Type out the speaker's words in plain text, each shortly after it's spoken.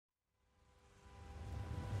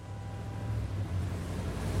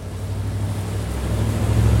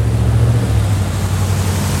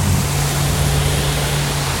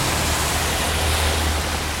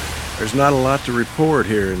There's not a lot to report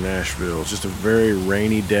here in Nashville. It's just a very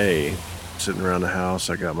rainy day. Sitting around the house,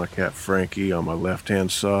 I got my cat Frankie on my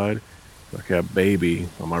left-hand side, my cat Baby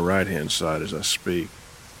on my right-hand side as I speak.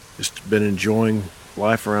 Just been enjoying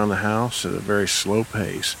life around the house at a very slow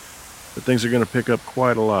pace, but things are going to pick up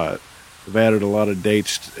quite a lot. I've added a lot of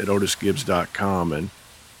dates at otisgibbs.com, and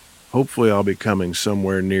hopefully I'll be coming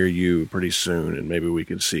somewhere near you pretty soon, and maybe we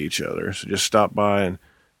can see each other. So just stop by and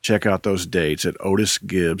check out those dates at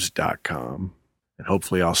otisgibbs.com, and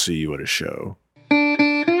hopefully I'll see you at a show.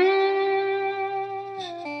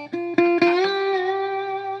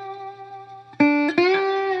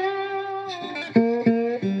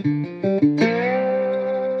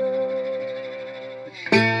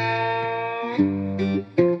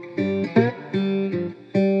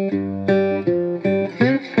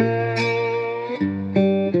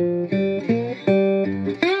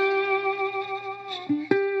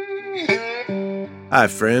 Hi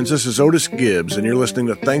friends, this is Otis Gibbs, and you're listening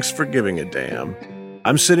to Thanks for Giving a Damn.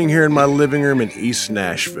 I'm sitting here in my living room in East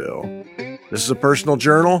Nashville. This is a personal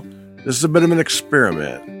journal. This is a bit of an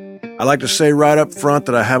experiment. I like to say right up front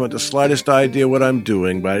that I haven't the slightest idea what I'm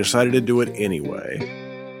doing, but I decided to do it anyway.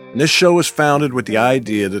 And this show was founded with the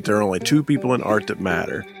idea that there are only two people in art that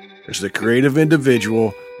matter. There's the creative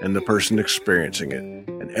individual and the person experiencing it,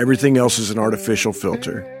 and everything else is an artificial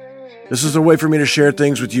filter. This is a way for me to share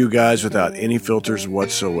things with you guys without any filters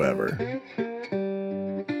whatsoever.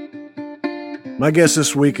 My guest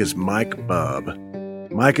this week is Mike Bub.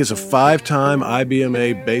 Mike is a 5-time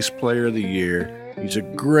IBMA Bass Player of the Year. He's a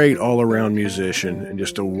great all-around musician and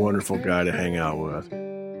just a wonderful guy to hang out with.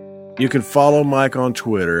 You can follow Mike on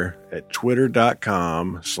Twitter at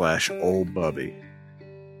twitter.com/oldbubby.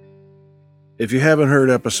 If you haven't heard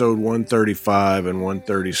episode 135 and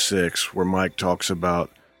 136, where Mike talks about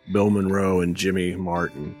Bill Monroe and Jimmy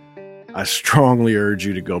Martin, I strongly urge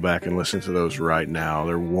you to go back and listen to those right now.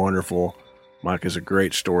 They're wonderful. Mike is a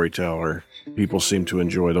great storyteller. People seem to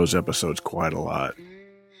enjoy those episodes quite a lot.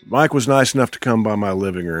 Mike was nice enough to come by my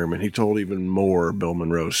living room, and he told even more Bill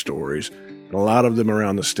Monroe stories, and a lot of them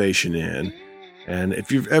around the Station Inn. And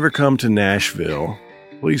if you've ever come to Nashville,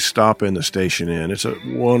 please stop in the Station Inn. It's a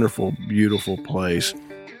wonderful, beautiful place.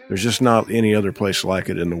 There's just not any other place like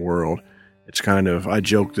it in the world. It's kind of, I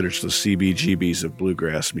joke that it's the CBGBs of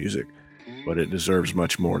bluegrass music, but it deserves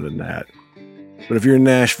much more than that. But if you're in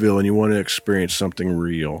Nashville and you want to experience something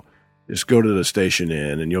real, just go to the Station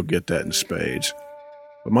Inn and you'll get that in spades.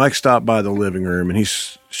 But Mike stopped by the living room and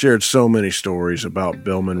he's shared so many stories about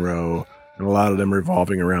Bill Monroe, and a lot of them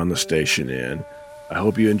revolving around the Station Inn. I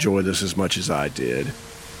hope you enjoy this as much as I did.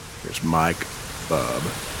 Here's Mike Bub.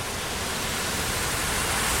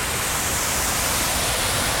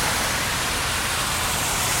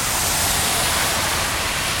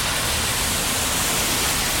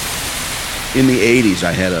 In the 80s,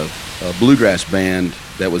 I had a bluegrass band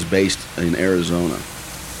that was based in Arizona.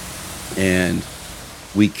 And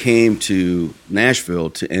we came to Nashville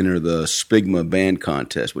to enter the Spigma Band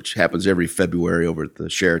Contest, which happens every February over at the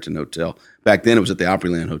Sheraton Hotel. Back then, it was at the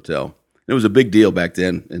Opryland Hotel. It was a big deal back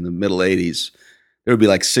then in the middle 80s. There would be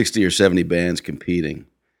like 60 or 70 bands competing.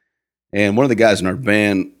 And one of the guys in our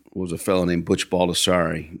band was a fellow named Butch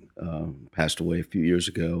Baldessari, passed away a few years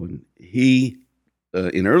ago. And he,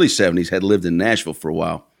 in the early 70s, had lived in Nashville for a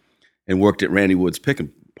while and worked at Randy Wood's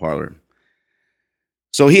Pickin' Parlor.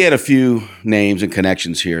 So he had a few names and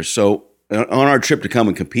connections here. So on our trip to come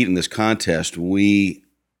and compete in this contest, we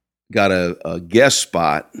got a guest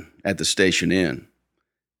spot at the Station Inn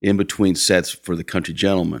in between sets for the Country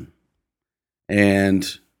Gentlemen. And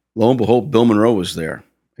lo and behold, Bill Monroe was there.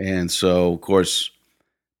 And so, of course,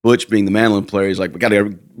 Butch, being the mandolin player, he's like, we got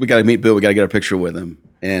to meet Bill. We got to get a picture with him.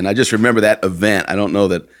 And I just remember that event. I don't know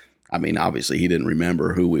that, I mean, obviously he didn't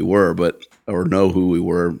remember who we were, or know who we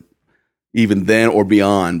were even then or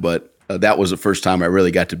beyond. But that was the first time I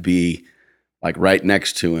really got to be like right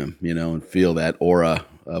next to him, and feel that aura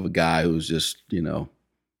of a guy who's just, a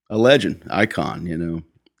legend, icon,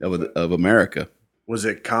 of America. Was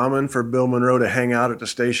it common for Bill Monroe to hang out at the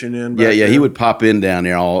Station Inn? Yeah, he would pop in down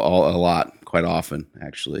there a lot, quite often,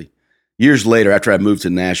 actually. Years later, after I moved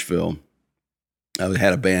to Nashville, I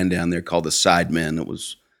had a band down there called the Sidemen. It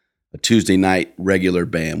was a Tuesday night regular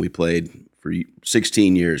band. We played for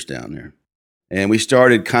 16 years down there. And we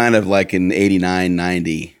started kind of like in 89,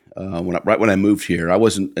 90, right when I moved here. I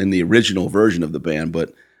wasn't in the original version of the band,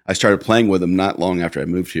 but I started playing with them not long after I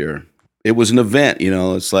moved here. It was an event,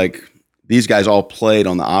 it's like these guys all played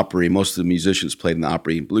on the Opry. Most of the musicians played in the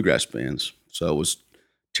Opry bluegrass bands. So it was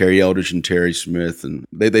Terry Eldridge and Terry Smith, and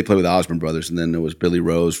they played with the Osborne Brothers, and then there was Billy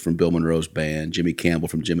Rose from Bill Monroe's band, Jimmy Campbell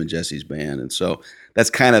from Jim and Jesse's band, and so that's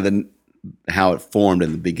kind of the how it formed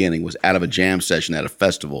in the beginning was out of a jam session at a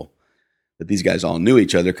festival that these guys all knew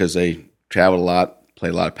each other because they traveled a lot,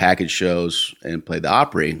 played a lot of package shows, and played the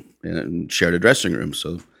Opry and shared a dressing room.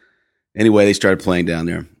 So anyway, they started playing down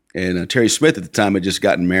there. And Terry Smith at the time had just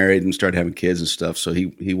gotten married and started having kids and stuff, so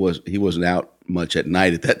he wasn't out much at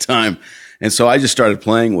night at that time. And so I just started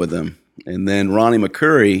playing with him. And then Ronnie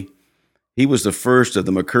McCoury, he was the first of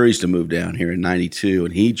the McCourys to move down here in '92,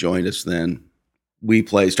 and he joined us then. We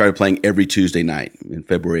started playing every Tuesday night in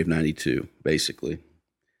February of '92, basically.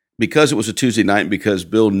 Because it was a Tuesday night and because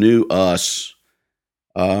Bill knew us,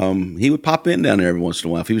 he would pop in down there every once in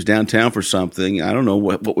a while. If he was downtown for something, I don't know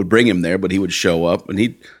what would bring him there, but he would show up. And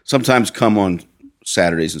he'd sometimes come on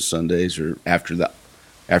Saturdays and Sundays or after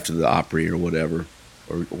the Opry or whatever.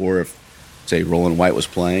 Or if, say, Roland White was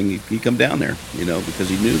playing, he'd come down there, because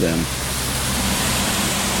he knew them.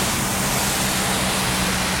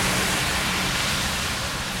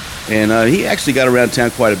 And he actually got around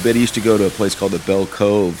town quite a bit. He used to go to a place called the Belle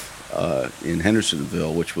Cove in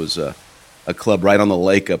Hendersonville, which was a club right on the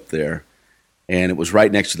lake up there. And it was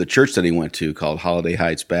right next to the church that he went to called Holiday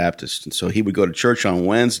Heights Baptist. And so he would go to church on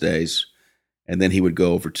Wednesdays, and then he would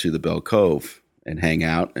go over to the Belle Cove and hang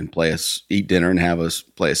out and eat dinner and have us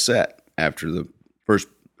play a set after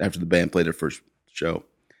the band played their first show.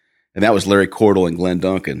 And that was Larry Cordell and Glenn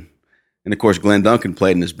Duncan. And, of course, Glenn Duncan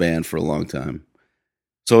played in his band for a long time.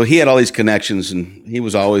 So he had all these connections, and he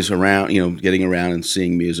was always around, getting around and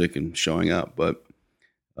seeing music and showing up. But,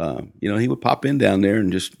 he would pop in down there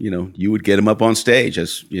and just, you would get him up on stage.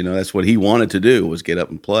 That's what he wanted to do, was get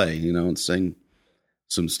up and play, and sing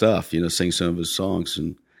some stuff, sing some of his songs.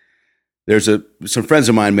 And there's some friends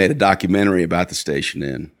of mine made a documentary about the Station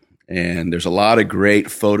Inn, and there's a lot of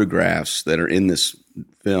great photographs that are in this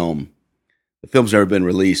film. The film's never been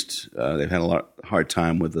released. They've had a hard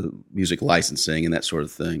time with the music licensing and that sort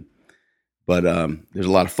of thing. But there's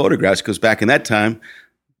a lot of photographs because back in that time,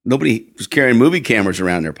 nobody was carrying movie cameras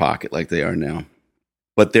around in their pocket like they are now.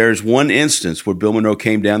 But there's one instance where Bill Monroe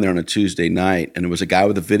came down there on a Tuesday night, and there was a guy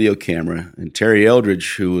with a video camera, and Terry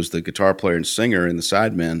Eldridge, who was the guitar player and singer and the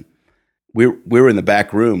sideman, we were in the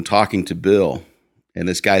back room talking to Bill, and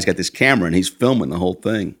this guy's got this camera, and he's filming the whole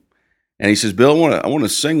thing. And he says, Bill, I want to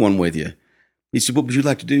sing one with you. He said, what would you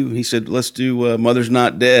like to do? He said, let's do Mother's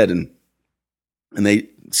Not Dead. And they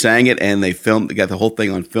sang it, and they got the whole thing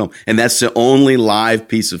on film. And that's the only live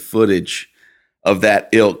piece of footage of that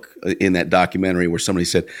ilk in that documentary where somebody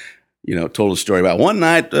said, told a story about one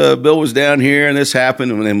night Bill was down here and this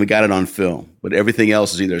happened, and then we got it on film. But everything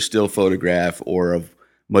else is either a still photograph or of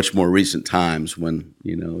much more recent times when,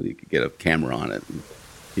 you could get a camera on it. And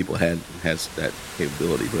people has that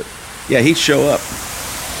capability. But, yeah, he'd show up.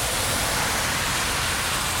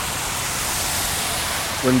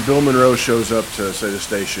 When Bill Monroe shows up to, say, the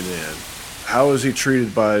Station Inn, how is he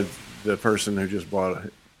treated by the person who just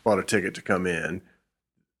bought a ticket to come in?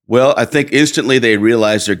 Well, I think instantly they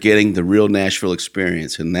realize they're getting the real Nashville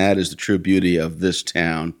experience, and that is the true beauty of this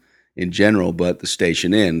town in general, but the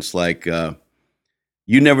Station Inn. It's like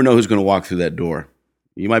you never know who's going to walk through that door.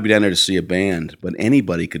 You might be down there to see a band, but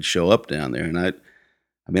anybody could show up down there. And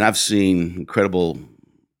I've seen incredible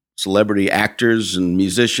celebrity actors and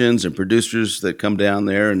musicians and producers that come down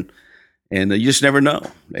there, and you just never know.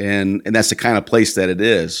 And that's the kind of place that it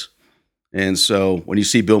is. And so when you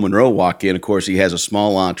see Bill Monroe walk in, of course, he has a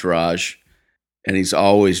small entourage, and he's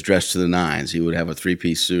always dressed to the nines. He would have a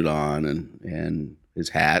three-piece suit on and his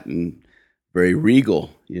hat, and very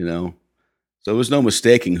regal, So there was no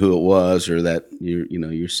mistaking who it was, or that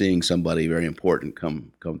you're seeing somebody very important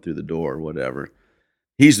come through the door or whatever.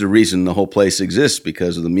 He's the reason the whole place exists,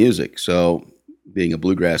 because of the music. So being a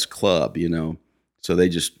bluegrass club, so they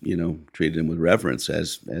just, treated him with reverence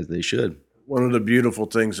as they should. One of the beautiful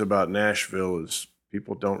things about Nashville is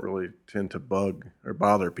people don't really tend to bug or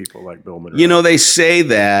bother people like Bill Monroe. They say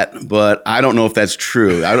that, but I don't know if that's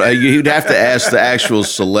true. You'd have to ask the actual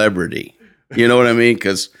celebrity. You know what I mean?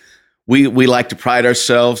 Because we like to pride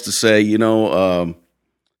ourselves to say, we don't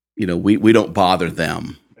bother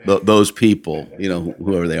them. Those people,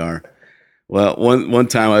 whoever they are. Well, one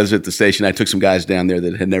time I was at the station, I took some guys down there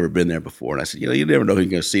that had never been there before. And I said, you never know who you're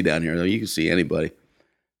going to see down here. You can see anybody.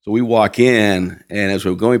 So we walk in, and as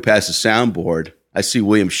we're going past the soundboard, I see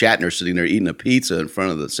William Shatner sitting there eating a pizza in front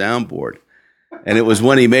of the soundboard. And it was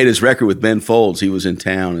when he made his record with Ben Folds. He was in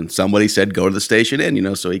town, and somebody said, go to the Station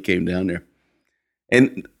Inn, so he came down there.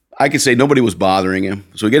 And I could say nobody was bothering him.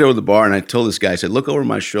 So we get over to the bar, and I told this guy, I said, look over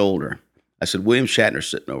my shoulder. I said, William Shatner's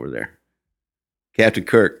sitting over there. Captain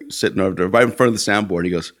Kirk sitting over there right in front of the soundboard. He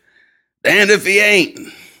goes, damned if he ain't.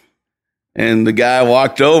 And the guy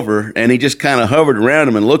walked over, and he just kind of hovered around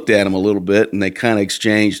him and looked at him a little bit, and they kind of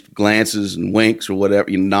exchanged glances and winks or whatever,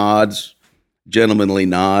 nods, gentlemanly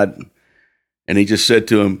nod. And he just said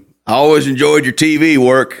to him, "I always enjoyed your TV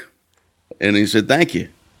work." And he said, "Thank you."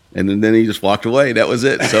 And then he just walked away. That was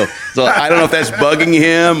it. So I don't know if that's bugging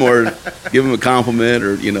him or give him a compliment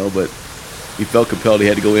or, but he felt compelled he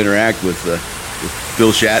had to go interact with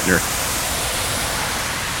Bill Shatner.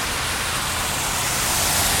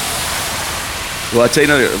 Well, I'll tell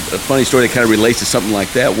you another a funny story that kind of relates to something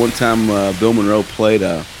like that. One time, Bill Monroe played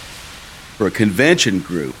for a convention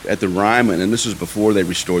group at the Ryman, and this was before they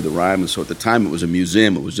restored the Ryman. So at the time, it was a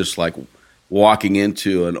museum. It was just like walking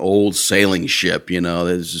into an old sailing ship.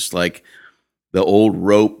 There's just like the old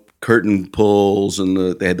rope curtain pulls,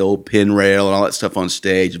 and they had the old pin rail and all that stuff on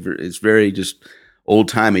stage. It's very just old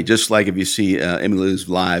timey, just like if you see Emmylou's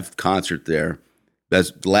live concert there.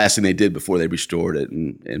 That's the last thing they did before they restored it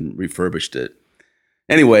and refurbished it.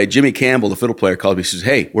 Anyway, Jimmy Campbell, the fiddle player, called me. He says,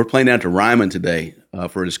 "Hey, we're playing down to Ryman today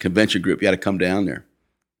for this convention group. You got to come down there."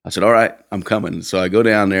 I said, "All right, I'm coming." So I go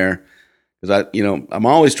down there because I'm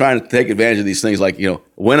always trying to take advantage of these things. Like,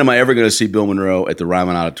 when am I ever going to see Bill Monroe at the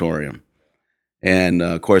Ryman Auditorium? And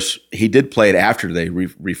of course, he did play it after they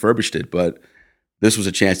refurbished it, but this was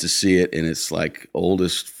a chance to see it in its like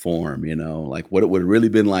oldest form. Like what it would have really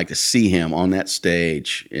been like to see him on that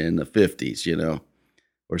stage in the 50s,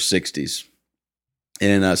 or 60s.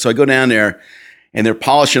 And so I go down there, and they're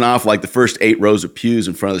polishing off like the first 8 rows of pews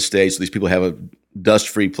in front of the stage so these people have a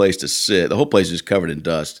dust-free place to sit. The whole place is covered in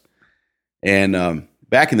dust. And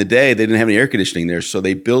back in the day, they didn't have any air conditioning there, so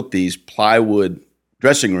they built these plywood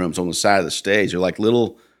dressing rooms on the side of the stage. They're like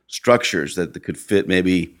little structures that could fit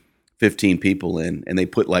maybe 15 people in, and they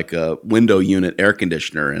put like a window unit air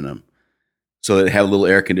conditioner in them so that they have a little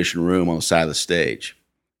air-conditioned room on the side of the stage.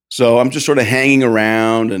 So I'm just sort of hanging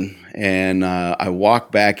around, and I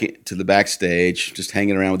walk back to the backstage, just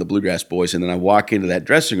hanging around with the Bluegrass Boys, and then I walk into that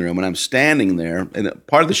dressing room, and I'm standing there, and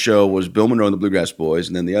part of the show was Bill Monroe and the Bluegrass Boys,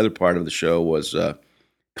 and then the other part of the show was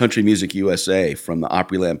Country Music USA from the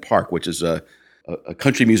Opryland Park, which is a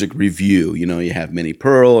country music review. You have Minnie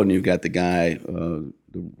Pearl, and you've got the guy, the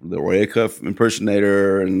Roy Acuff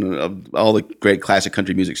impersonator, and all the great classic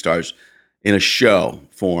country music stars in a show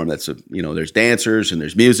form. There's dancers and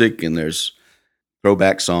there's music and there's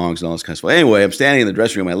throwback songs and all this kind of stuff. Anyway, I'm standing in the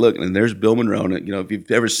dressing room. I look, and there's Bill Monroe. And if you've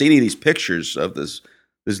ever seen any of these pictures of these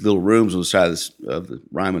little rooms on the side of the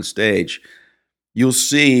Ryman stage, you'll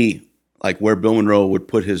see like where Bill Monroe would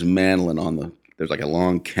put his mandolin there's like a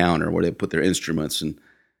long counter where they put their instruments,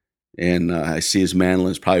 and I see his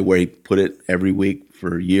mandolin is probably where he put it every week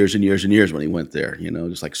for years and years and years when he went there.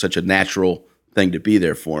 Just like such a natural thing to be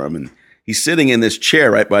there for him. And he's sitting in this chair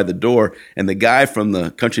right by the door, and the guy from the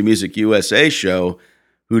Country Music USA show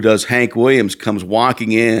who does Hank Williams comes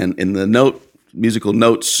walking in the musical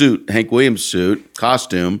note suit, Hank Williams suit,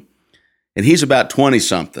 costume, and he's about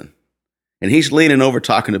 20-something. And he's leaning over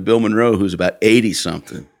talking to Bill Monroe, who's about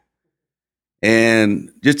 80-something.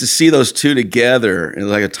 And just to see those two together, it's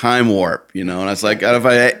like a time warp, and I was like, if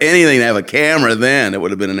I had anything to have a camera then, it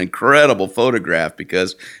would have been an incredible photograph,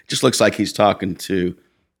 because it just looks like he's talking to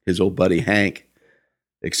his old buddy Hank,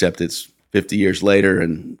 except it's 50 years later,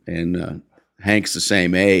 and Hank's the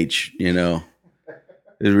same age. It's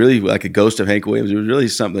really like a ghost of Hank Williams. It was really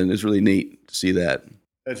something. It's really neat to see that.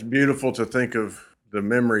 It's beautiful to think of the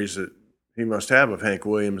memories that he must have of Hank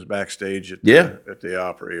Williams backstage at the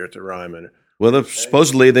Opry or at the Ryman. Well,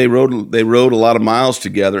 supposedly they rode a lot of miles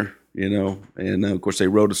together, and of course they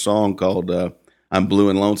wrote a song called "I'm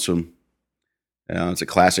Blue and Lonesome." It's a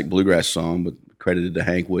classic bluegrass song, but credited to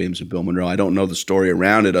Hank Williams and Bill Monroe. I don't know the story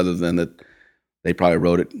around it other than that they probably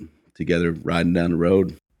wrote it together riding down the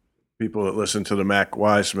road. People that listen to the Mac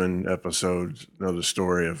Wiseman episodes know the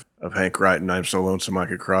story of Hank writing "I'm So Lonesome I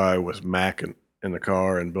Could Cry" with Mac in the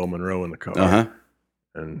car and Bill Monroe in the car. Uh-huh.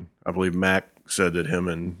 And I believe Mac said that him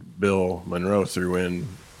and Bill Monroe threw in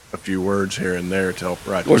a few words here and there to help write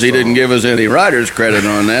the song. Of course, he didn't give us any writer's credit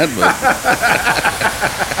on that, but...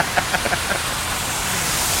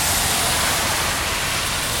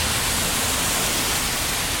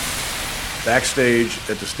 Backstage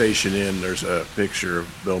at the Station Inn, there's a picture of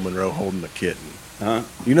Bill Monroe holding a kitten. Uh-huh.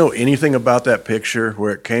 You know anything about that picture,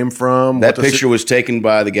 where it came from? That picture was taken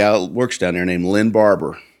by the gal that works down there named Lynn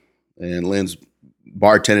Barber. And Lynn's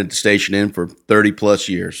bartended at the Station Inn for 30-plus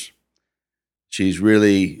years. She's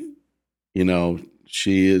really,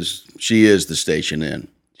 she is the Station Inn.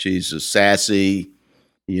 She's a sassy,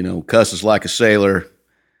 cusses like a sailor,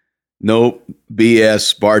 no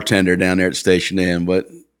BS bartender down there at the Station Inn, but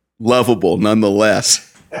lovable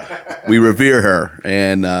nonetheless. we revere her,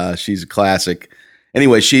 and she's a classic.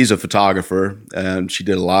 Anyway, she's a photographer, and she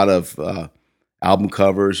did a lot of album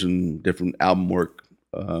covers and different album work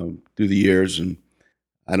through the years. And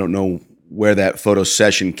I don't know where that photo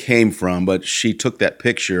session came from, but she took that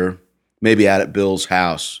picture maybe out at Bill's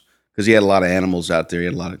house because he had a lot of animals out there. He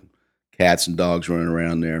had a lot of cats and dogs running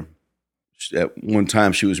around there. At one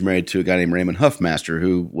time, she was married to a guy named Raymond Huffmaster,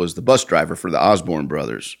 who was the bus driver for the Osborne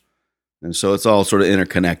brothers. And so it's all sort of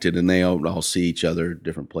interconnected, and they all see each other at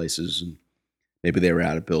different places. And maybe they were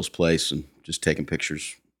out at Bill's place and just taking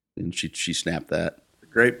pictures, and she snapped that.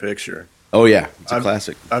 Great picture. Oh, yeah. It's a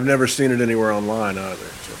classic. I've never seen it anywhere online either.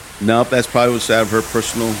 So. Nope, that's probably what's out of her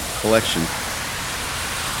personal collection.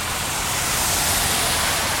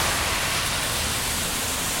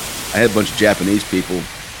 I had a bunch of Japanese people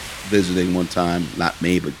visiting one time, not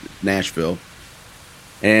me, but Nashville,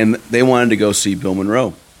 and they wanted to go see Bill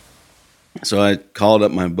Monroe. So I called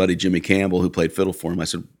up my buddy Jimmy Campbell, who played fiddle for him. I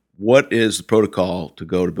said, what is the protocol to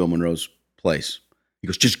go to Bill Monroe's place? He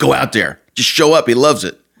goes, just go out there. Just show up. He loves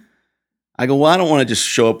it. I go, well, I don't want to just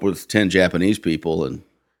show up with 10 Japanese people and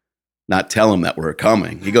not tell him that we're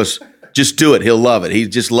coming. He goes, just do it. He'll love it. He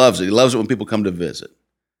just loves it. He loves it when people come to visit.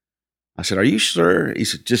 I said, are you sure? He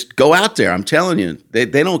said, just go out there. I'm telling you, they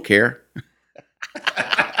don't care.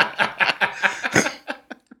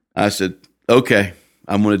 I said, okay,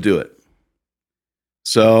 I'm going to do it.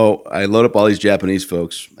 So I load up all these Japanese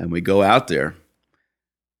folks, and we go out there.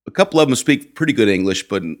 A couple of them speak pretty good English,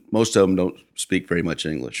 but most of them don't speak very much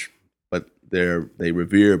English. But they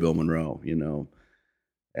revere Bill Monroe,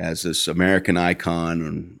 as this American icon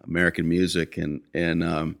and American music.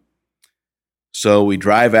 And so we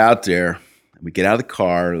drive out there, and we get out of the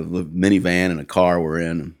car, the minivan and a car we're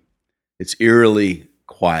in. And it's eerily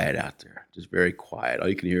quiet out there, just very quiet. All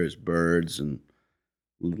you can hear is birds and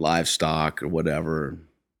livestock or whatever,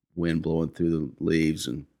 wind blowing through the leaves,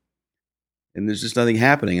 and there's just nothing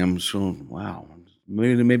happening. I'm just going, wow,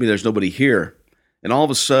 maybe there's nobody here. And all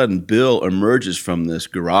of a sudden, Bill emerges from this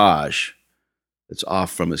garage that's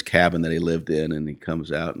off from his cabin that he lived in, and he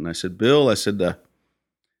comes out. And I said, Bill,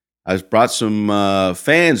 I brought some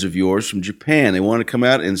fans of yours from Japan. They want to come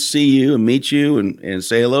out and see you and meet you and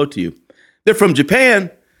say hello to you. They're from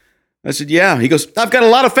Japan? I said, yeah. He goes, I've got a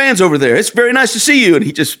lot of fans over there. It's very nice to see you. And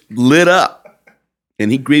he just lit up.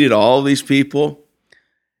 And he greeted all these people.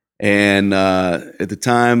 And at the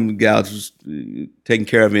time, the gal was taking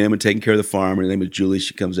care of him and taking care of the farm. Her name was Julie.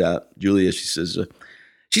 She comes out. Julia, she says,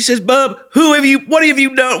 Bub, what have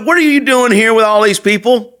you done? What are you doing here with all these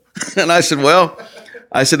people? And I said,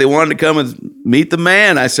 they wanted to come and meet the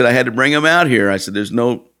man. I said, I had to bring him out here. I said, I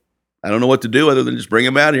don't know what to do other than just bring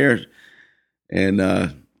him out here.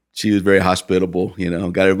 And she was very hospitable,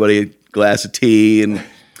 got everybody a glass of tea, and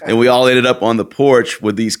we all ended up on the porch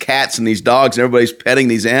with these cats and these dogs, and everybody's petting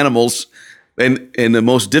these animals. And the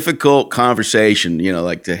most difficult conversation,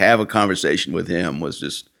 like to have a conversation with him was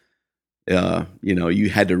just, you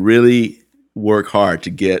had to really work hard to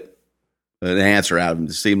get an answer out of him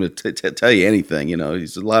to see him to tell you anything.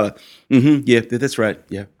 He's a lot of, yeah, that's right,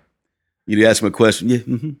 yeah. You'd ask him a question,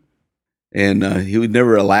 yeah, and he would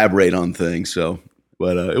never elaborate on things, so.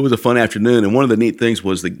 But it was a fun afternoon, and one of the neat things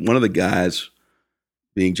was one of the guys,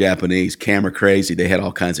 being Japanese, camera crazy, they had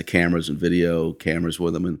all kinds of cameras and video cameras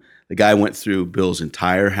with them, and the guy went through Bill's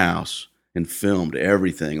entire house and filmed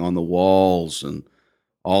everything on the walls and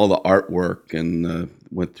all the artwork, and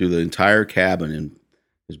went through the entire cabin and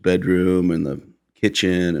his bedroom and the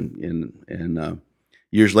kitchen, and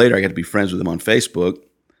years later I got to be friends with him on Facebook,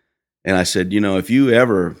 and I said, if you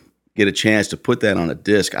ever get a chance to put that on a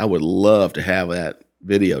disc, I would love to have that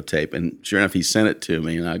videotape. And sure enough, he sent it to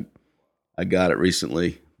me, and I got it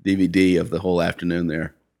recently, DVD of the whole afternoon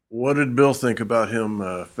there. What did Bill think about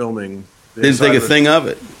him filming? Didn't think a thing of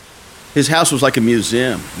it. His house was like a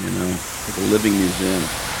museum, like a living museum.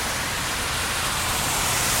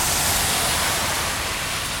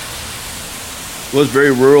 It was very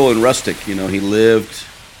rural and rustic. He lived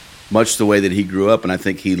much the way that he grew up, and I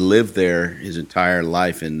think he lived there his entire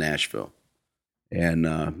life in Nashville. And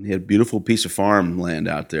he had a beautiful piece of farmland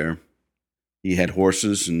out there. He had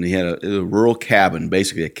horses, and he had a rural cabin,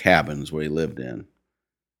 basically a cabin is what he lived in.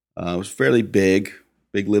 It was fairly big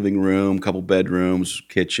living room, couple bedrooms,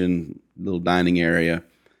 kitchen, little dining area,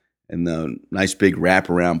 and the nice big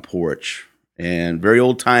wraparound porch. And very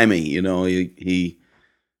old-timey, he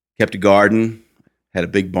kept a garden, had a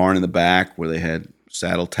big barn in the back where they had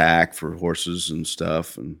saddle tack for horses and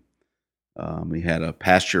stuff, and he had a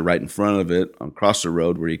pasture right in front of it across the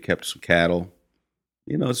road where he kept some cattle.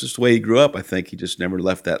 It's just the way he grew up. I think he just never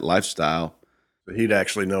left that lifestyle. He'd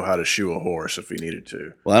actually know how to shoe a horse if he needed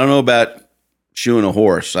to. Well, I don't know about shoeing a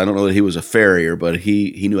horse. I don't know that he was a farrier, but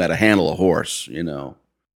he knew how to handle a horse, you know.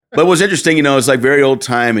 But what's interesting, you know, it's like very old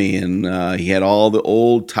timey, and he had all the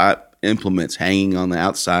old type implements hanging on the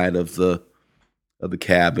outside of the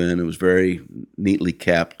cabin. It was very neatly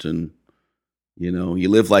kept, and you know, you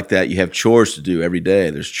live like that. You have chores to do every day.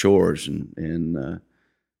 There's chores, and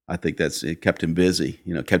I think it kept him busy.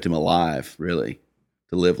 You know, kept him alive, really,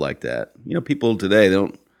 to live like that. You know, people today they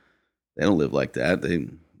don't live like that.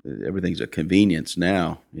 Everything's a convenience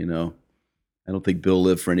now. You know, I don't think Bill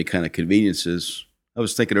lived for any kind of conveniences. I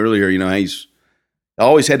was thinking earlier, you know, he's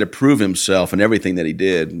always had to prove himself in everything that he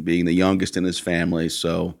did, being the youngest in his family.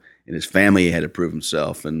 So in his family, he had to prove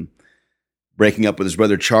himself. And breaking up with his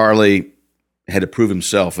brother Charlie, had to prove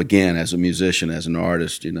himself again as a musician, as an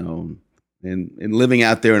artist, you know. And living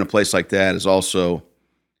out there in a place like that is also,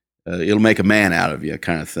 it'll make a man out of you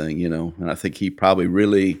kind of thing, you know. And I think he probably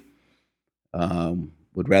really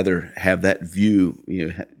would rather have that view,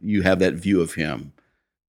 you have that view of him.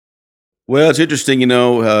 Well, it's interesting, you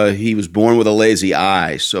know, he was born with a lazy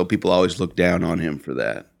eye, so people always look down on him for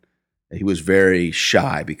that. He was very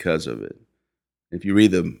shy because of it. If you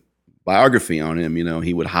read the biography on him, you know,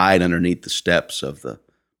 he would hide underneath the steps of the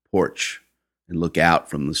porch and look out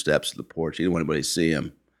from the steps of the porch. He didn't want anybody to see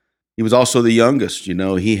him. He was also the youngest, you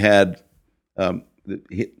know. He had, there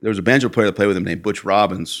was a banjo player that played with him named Butch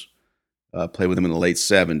Robbins, played with him in the late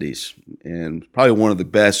 70s, and probably one of the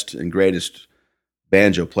best and greatest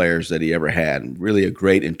banjo players that he ever had. Really a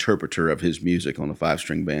great interpreter of his music on the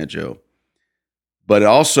 5-string banjo. But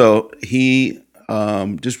also, he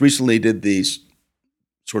just recently did these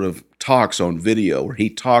sort of talks on video where he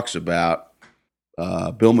talks about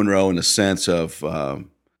Bill Monroe in the sense of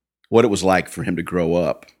what it was like for him to grow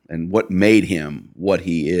up and what made him what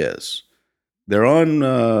he is. They're on,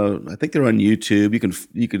 I think they're on YouTube.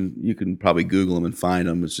 You can probably Google them and find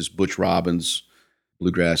them. It's just Butch Robbins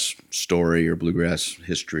Bluegrass Story or Bluegrass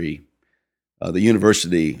History. The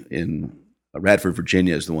university in Radford,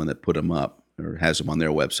 Virginia is the one that put them up or has them on their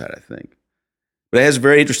website, I think. But it has a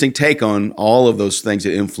very interesting take on all of those things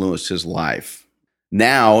that influenced his life.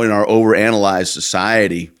 Now, in our overanalyzed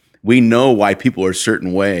society, we know why people are a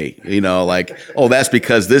certain way. You know, like, oh, that's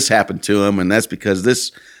because this happened to him, and that's because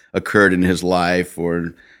this occurred in his life,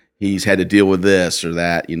 or he's had to deal with this or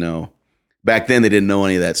that, you know. Back then, they didn't know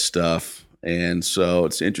any of that stuff. And so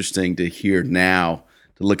it's interesting to hear now,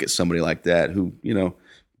 to look at somebody like that who, you know,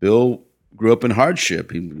 Bill grew up in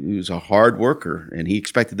hardship. He was a hard worker, and he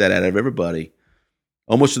expected that out of everybody,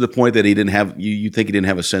 almost to the point that he didn't have, you think he didn't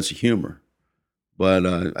have a sense of humor. But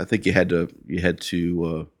I think you had to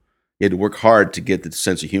work hard to get the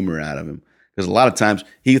sense of humor out of him, because a lot of times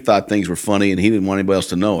he thought things were funny and he didn't want anybody else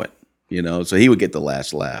to know it, you know, so he would get the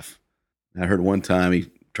last laugh. I heard one time he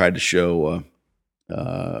tried to show,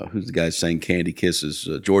 who's the guy that sang Candy Kisses?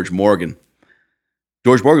 George Morgan.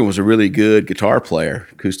 George Morgan was a really good guitar player,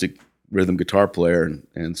 acoustic rhythm guitar player.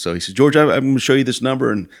 And so he said, George, I'm going to show you this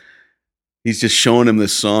number. And he's just showing him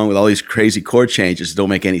this song with all these crazy chord changes that don't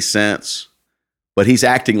make any sense. But he's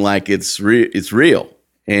acting like it's real.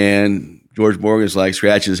 And George Morgan's like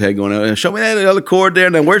scratching his head going, show me that other chord there.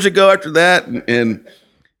 And then where's it go after that? And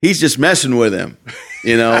he's just messing with him,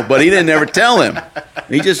 you know, but he didn't ever tell him.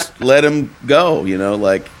 He just let him go, you know,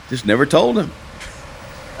 like just never told him.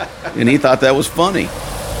 And he thought that was funny.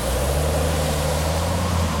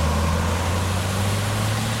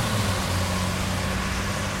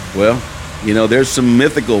 Well, you know, there's some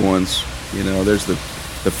mythical ones. You know, there's the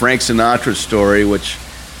Frank Sinatra story, which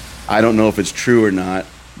I don't know if it's true or not,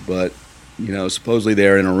 but, you know, supposedly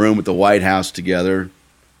they're in a room at the White House together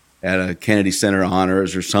at a Kennedy Center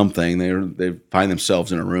Honors or something. They find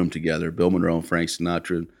themselves in a room together, Bill Monroe and Frank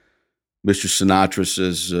Sinatra. Mr. Sinatra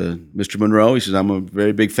says, Mr. Monroe, he says, I'm a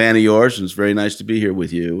very big fan of yours, and it's very nice to be here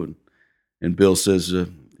with you. And Bill says,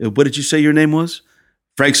 what did you say your name was?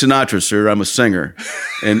 Frank Sinatra, sir. I'm a singer.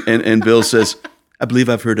 And Bill says, I believe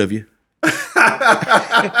I've heard of you.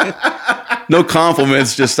 No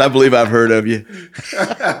compliments, just I believe I've heard of you.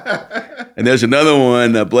 And there's another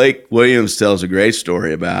one, Blake Williams tells a great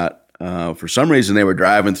story about, for some reason they were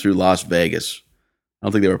driving through Las Vegas. I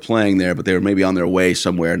don't think they were playing there, but they were maybe on their way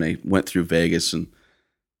somewhere, and they went through Vegas, and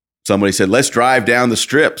somebody said, let's drive down the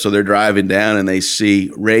strip. So they're driving down, and they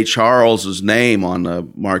see Ray Charles's name on the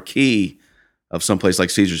marquee of someplace like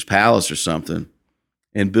Caesar's Palace or something.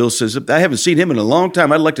 And Bill says, I haven't seen him in a long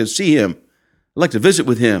time. I'd like to see him. I'd like to visit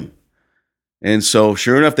with him. And so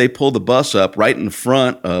sure enough, they pulled the bus up right in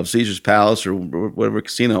front of Caesar's Palace or whatever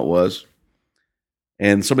casino it was.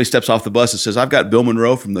 And somebody steps off the bus and says, I've got Bill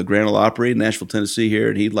Monroe from the Grand Ole Opry in Nashville, Tennessee here,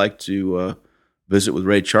 and he'd like to visit with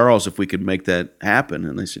Ray Charles if we could make that happen.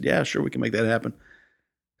 And they said, yeah, sure, we can make that happen.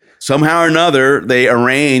 Somehow or another, they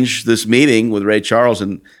arranged this meeting with Ray Charles,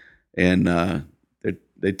 and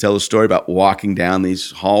they tell a story about walking down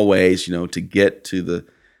these hallways, to get to the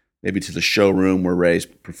showroom where Ray's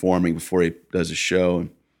performing before he does a show.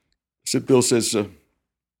 And so Bill says,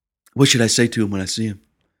 what should I say to him when I see him?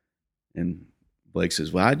 And Blake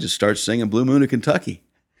says, well, I'd just start singing Blue Moon of Kentucky.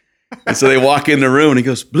 And so they walk in the room, and he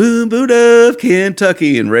goes, Blue Moon of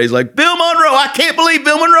Kentucky. And Ray's like, Bill Monroe, I can't believe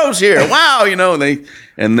Bill Monroe's here. Wow,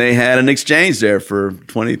 and they had an exchange there for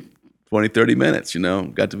 20, 30 minutes,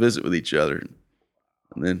 got to visit with each other.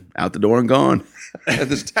 And then out the door and gone.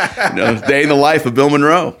 Just, day in the life of Bill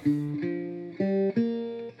Monroe.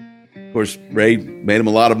 Of course, Ray made him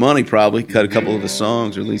a lot of money, probably, cut a couple of his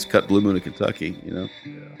songs, or at least cut Blue Moon of Kentucky,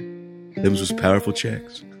 Them was powerful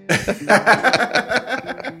checks.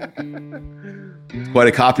 It's quite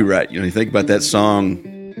a copyright. You think about that song,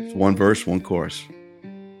 it's one verse, one chorus.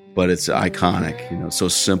 But it's iconic, so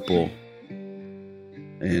simple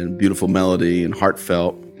and beautiful melody and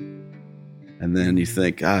heartfelt. And then you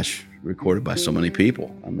think, gosh, recorded by so many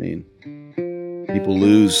people. I mean, people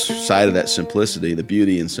lose sight of that simplicity, the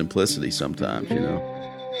beauty and simplicity sometimes, And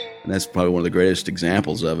that's probably one of the greatest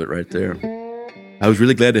examples of it right there. I was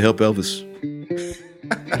really glad to help Elvis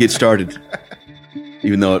get started,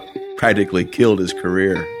 even though it practically killed his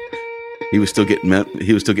career. He was still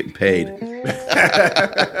getting paid.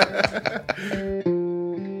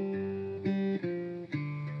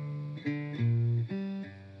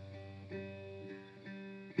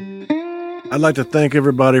 I'd like to thank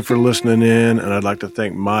everybody for listening in, and I'd like to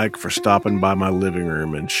thank Mike for stopping by my living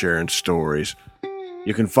room and sharing stories.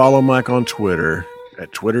 You can follow Mike on Twitter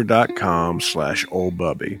at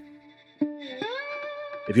twitter.com/oldbubby.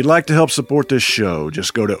 If you'd like to help support this show,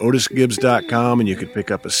 just go to otisgibbs.com and you can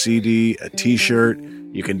pick up a CD, a t-shirt.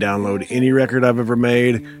 You can download any record I've ever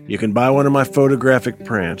made. You can buy one of my photographic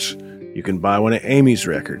prints. You can buy one of Amy's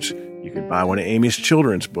records. You can buy one of Amy's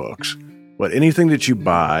children's books. But anything that you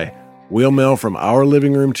buy, we'll mail from our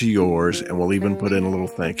living room to yours, and we'll even put in a little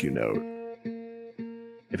thank you note.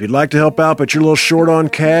 If you'd like to help out but you're a little short on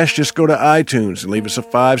cash, just go to iTunes and leave us a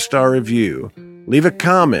 5-star review. Leave a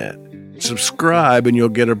comment. Subscribe, and you'll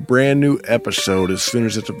get a brand new episode as soon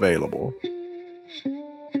as it's available.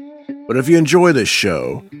 But if you enjoy this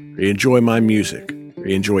show, or you enjoy my music, or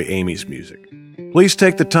you enjoy Amy's music, please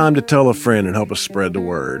take the time to tell a friend and help us spread the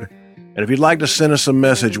word. And if you'd like to send us a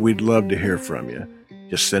message, we'd love to hear from you.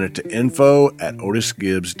 Just send it to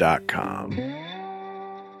info@otisgibbs.com.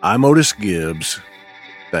 I'm Otis Gibbs.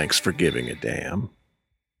 Thanks for giving a damn.